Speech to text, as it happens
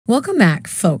Welcome back,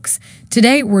 folks.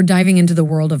 Today, we're diving into the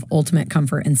world of ultimate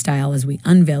comfort and style as we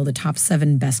unveil the top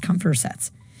 7 best comforter sets.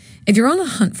 If you're on the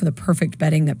hunt for the perfect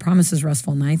bedding that promises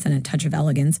restful nights and a touch of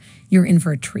elegance, you're in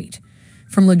for a treat.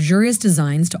 From luxurious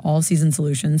designs to all-season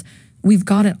solutions, we've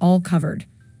got it all covered.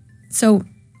 So,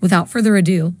 without further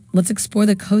ado, let's explore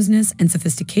the coziness and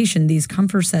sophistication these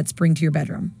comforter sets bring to your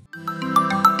bedroom.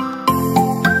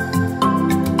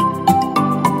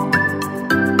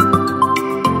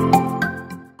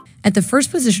 At the first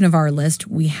position of our list,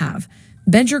 we have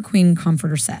Bedsure Queen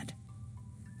Comforter Set.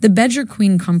 The Bedsure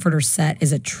Queen Comforter Set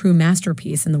is a true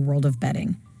masterpiece in the world of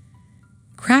bedding.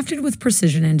 Crafted with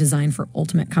precision and designed for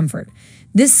ultimate comfort,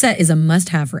 this set is a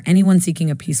must-have for anyone seeking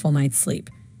a peaceful night's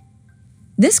sleep.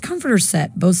 This comforter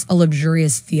set boasts a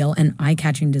luxurious feel and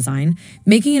eye-catching design,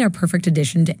 making it a perfect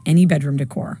addition to any bedroom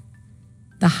decor.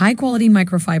 The high-quality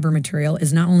microfiber material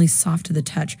is not only soft to the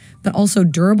touch, but also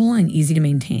durable and easy to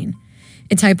maintain.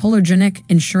 It's hypoallergenic,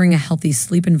 ensuring a healthy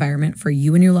sleep environment for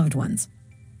you and your loved ones.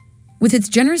 With its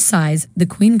generous size, the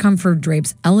Queen Comforter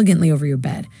drapes elegantly over your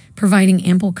bed, providing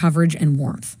ample coverage and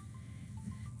warmth.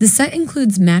 The set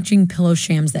includes matching pillow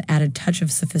shams that add a touch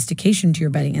of sophistication to your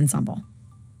bedding ensemble.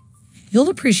 You'll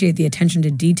appreciate the attention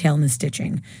to detail in the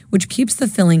stitching, which keeps the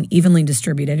filling evenly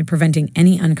distributed, preventing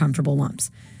any uncomfortable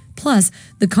lumps. Plus,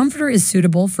 the comforter is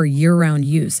suitable for year-round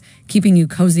use, keeping you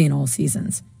cozy in all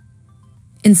seasons.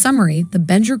 In summary, the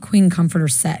Bedsure Queen Comforter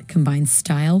Set combines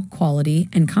style, quality,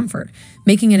 and comfort,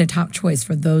 making it a top choice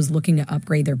for those looking to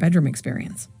upgrade their bedroom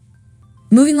experience.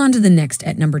 Moving on to the next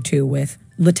at number 2 with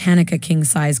Litanika King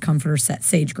Size Comforter Set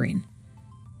Sage Green.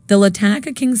 The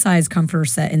Litanika King Size Comforter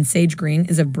Set in Sage Green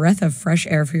is a breath of fresh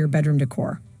air for your bedroom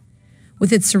decor.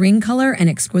 With its serene color and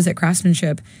exquisite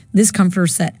craftsmanship, this comforter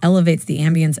set elevates the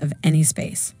ambience of any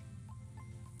space.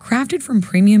 Crafted from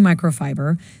premium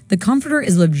microfiber, the comforter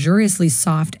is luxuriously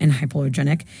soft and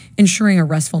hypoallergenic, ensuring a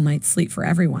restful night's sleep for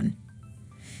everyone.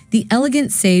 The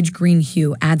elegant sage green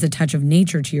hue adds a touch of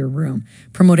nature to your room,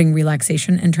 promoting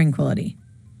relaxation and tranquility.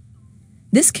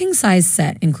 This king-size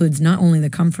set includes not only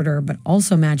the comforter but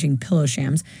also matching pillow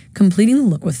shams, completing the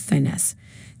look with finesse.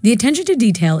 The attention to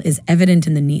detail is evident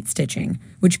in the neat stitching,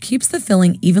 which keeps the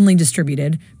filling evenly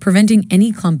distributed, preventing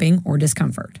any clumping or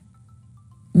discomfort.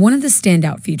 One of the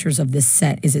standout features of this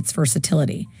set is its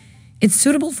versatility. It's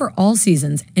suitable for all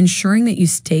seasons, ensuring that you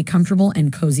stay comfortable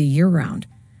and cozy year-round.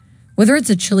 Whether it's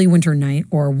a chilly winter night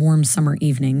or a warm summer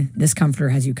evening, this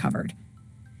comforter has you covered.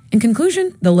 In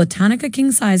conclusion, the Litanika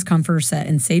King Size Comforter Set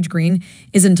in Sage Green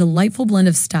is a delightful blend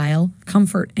of style,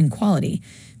 comfort, and quality,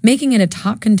 making it a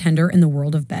top contender in the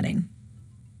world of bedding.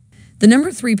 The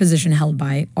number 3 position held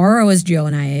by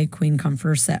ROSGONIA Queen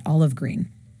Comforter Set Olive Green.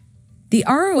 The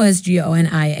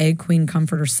ROSGONIA Queen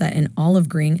Comforter Set in Olive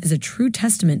Green is a true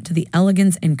testament to the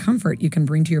elegance and comfort you can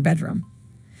bring to your bedroom.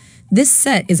 This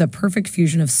set is a perfect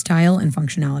fusion of style and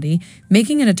functionality,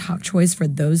 making it a top choice for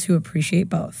those who appreciate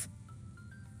both.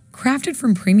 Crafted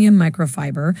from premium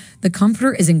microfiber, the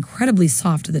comforter is incredibly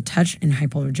soft to the touch and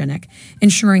hypoallergenic,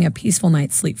 ensuring a peaceful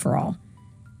night's sleep for all.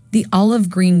 The olive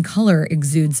green color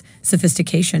exudes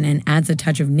sophistication and adds a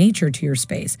touch of nature to your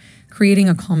space, creating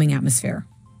a calming atmosphere.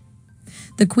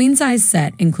 The queen-size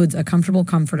set includes a comfortable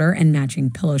comforter and matching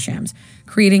pillow shams,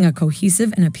 creating a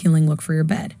cohesive and appealing look for your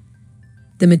bed.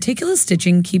 The meticulous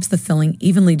stitching keeps the filling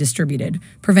evenly distributed,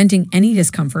 preventing any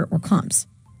discomfort or clumps.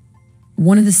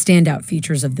 One of the standout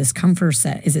features of this comforter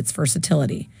set is its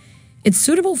versatility. It's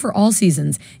suitable for all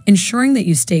seasons, ensuring that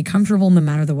you stay comfortable no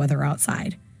matter the weather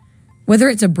outside. Whether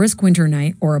it's a brisk winter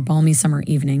night or a balmy summer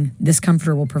evening, this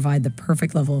comforter will provide the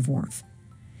perfect level of warmth.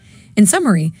 In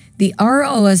summary, the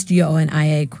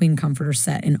ROSGONIA Queen Comforter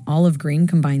Set in Olive Green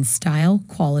combines style,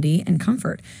 quality, and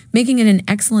comfort, making it an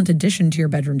excellent addition to your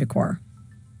bedroom decor.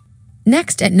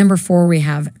 Next, at number 4, we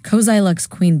have CozyLux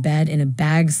Queen Bed in a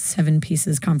Bags 7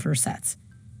 Pieces Comforter Sets.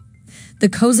 The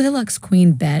CozyLux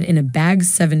Queen Bed in a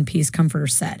Bags 7-piece comforter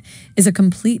set is a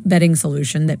complete bedding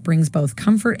solution that brings both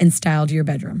comfort and style to your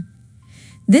bedroom.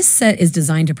 This set is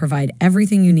designed to provide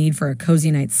everything you need for a cozy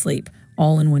night's sleep,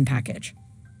 all in one package.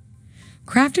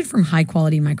 Crafted from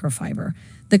high-quality microfiber,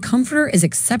 the comforter is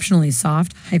exceptionally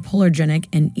soft, hypoallergenic,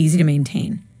 and easy to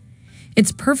maintain.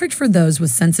 It's perfect for those with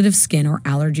sensitive skin or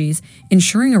allergies,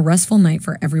 ensuring a restful night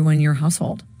for everyone in your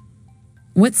household.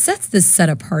 What sets this set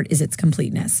apart is its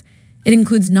completeness. It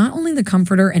includes not only the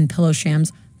comforter and pillow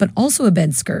shams, but also a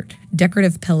bed skirt,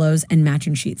 decorative pillows, and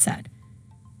matching sheet set.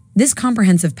 This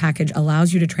comprehensive package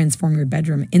allows you to transform your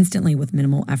bedroom instantly with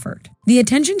minimal effort. The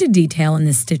attention to detail in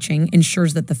this stitching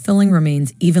ensures that the filling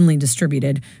remains evenly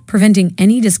distributed, preventing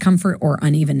any discomfort or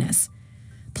unevenness.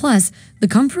 Plus, the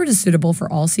comfort is suitable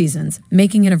for all seasons,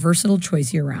 making it a versatile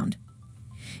choice year-round.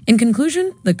 In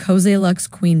conclusion, the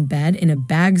CozyLux Queen Bed in a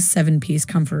bag 7-piece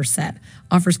comforter set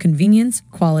offers convenience,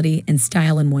 quality, and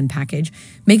style in one package,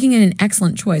 making it an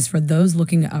excellent choice for those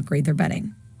looking to upgrade their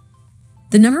bedding.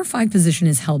 The number 5 position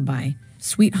is held by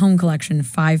Sweet Home Collection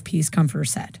 5-piece comforter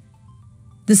set.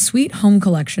 The Sweet Home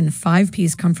Collection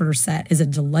 5-piece comforter set is a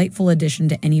delightful addition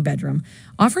to any bedroom,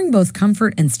 offering both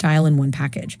comfort and style in one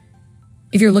package.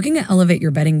 If you're looking to elevate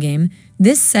your bedding game,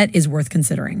 this set is worth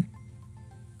considering.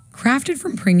 Crafted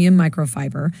from premium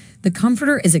microfiber, the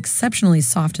comforter is exceptionally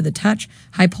soft to the touch,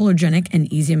 hypoallergenic,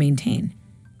 and easy to maintain.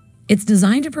 It's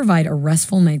designed to provide a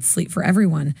restful night's sleep for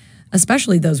everyone,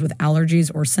 especially those with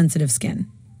allergies or sensitive skin.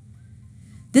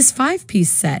 This 5-piece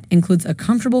set includes a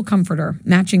comfortable comforter,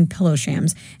 matching pillow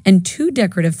shams, and 2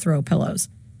 decorative throw pillows.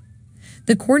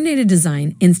 The coordinated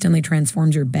design instantly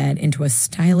transforms your bed into a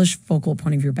stylish focal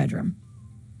point of your bedroom.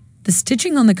 The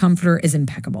stitching on the comforter is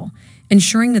impeccable,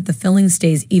 ensuring that the filling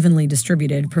stays evenly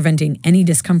distributed, preventing any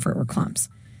discomfort or clumps.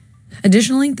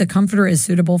 Additionally, the comforter is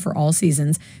suitable for all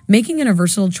seasons, making it a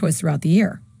versatile choice throughout the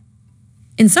year.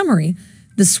 In summary,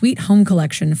 the Sweet Home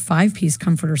Collection 5-piece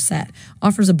comforter set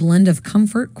offers a blend of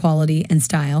comfort, quality, and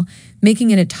style,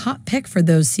 making it a top pick for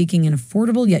those seeking an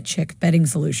affordable yet chic bedding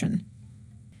solution.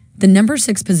 The number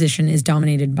 6 position is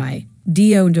dominated by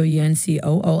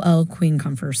DOWNCOOL Queen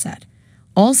Comforter Set,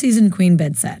 all-season queen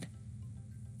bed set.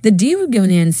 The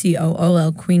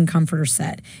DOWNCOOL Queen Comforter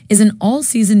Set is an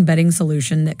all-season bedding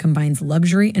solution that combines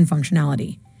luxury and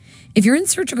functionality. If you're in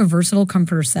search of a versatile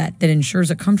comforter set that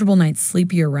ensures a comfortable night's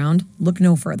sleep year-round, look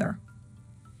no further.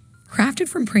 Crafted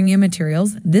from premium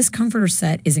materials, this comforter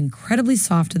set is incredibly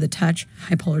soft to the touch,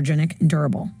 hypoallergenic, and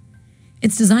durable.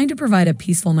 It's designed to provide a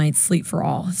peaceful night's sleep for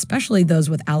all, especially those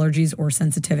with allergies or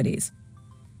sensitivities.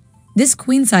 This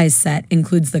queen-size set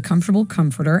includes the comfortable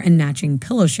comforter and matching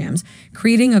pillow shams,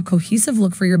 creating a cohesive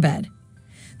look for your bed.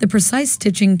 The precise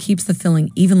stitching keeps the filling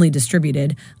evenly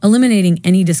distributed, eliminating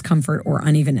any discomfort or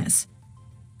unevenness.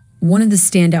 One of the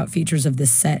standout features of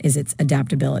this set is its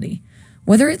adaptability.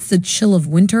 Whether it's the chill of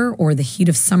winter or the heat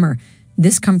of summer,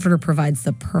 this comforter provides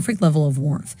the perfect level of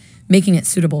warmth, making it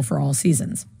suitable for all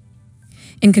seasons.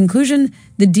 In conclusion,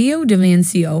 the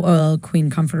DOWNCOOL Queen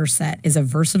Comforter Set is a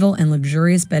versatile and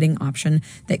luxurious bedding option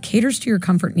that caters to your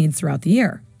comfort needs throughout the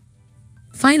year.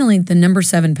 Finally, the number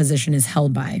 7 position is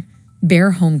held by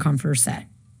Bear Home Comforter Set,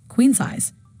 Queen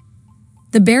Size.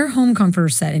 The Bear Home Comforter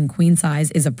Set in Queen Size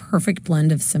is a perfect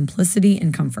blend of simplicity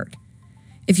and comfort.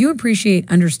 If you appreciate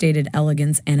understated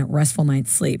elegance and a restful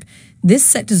night's sleep, this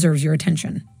set deserves your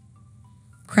attention.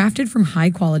 Crafted from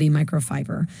high-quality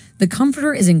microfiber, the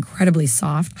comforter is incredibly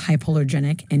soft,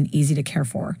 hypoallergenic, and easy to care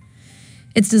for.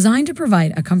 It's designed to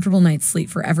provide a comfortable night's sleep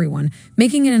for everyone,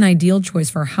 making it an ideal choice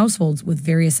for households with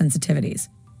various sensitivities.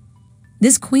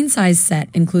 This queen-size set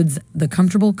includes the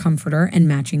comfortable comforter and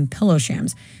matching pillow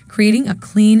shams, creating a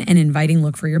clean and inviting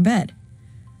look for your bed.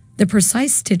 The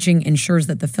precise stitching ensures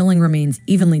that the filling remains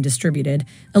evenly distributed,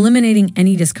 eliminating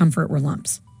any discomfort or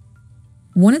lumps.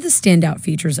 One of the standout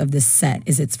features of this set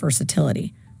is its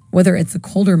versatility. Whether it's the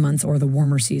colder months or the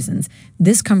warmer seasons,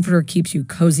 this comforter keeps you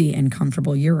cozy and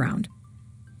comfortable year-round.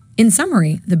 In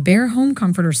summary, the Bear Home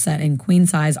Comforter Set in queen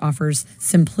size offers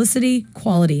simplicity,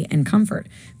 quality, and comfort,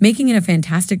 making it a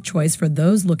fantastic choice for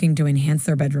those looking to enhance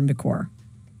their bedroom decor.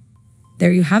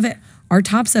 There you have it, our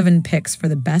top 7 picks for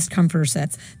the best comforter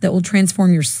sets that will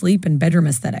transform your sleep and bedroom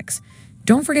aesthetics.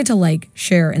 Don't forget to like,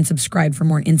 share, and subscribe for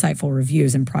more insightful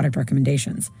reviews and product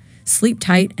recommendations. Sleep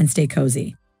tight and stay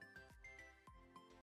cozy.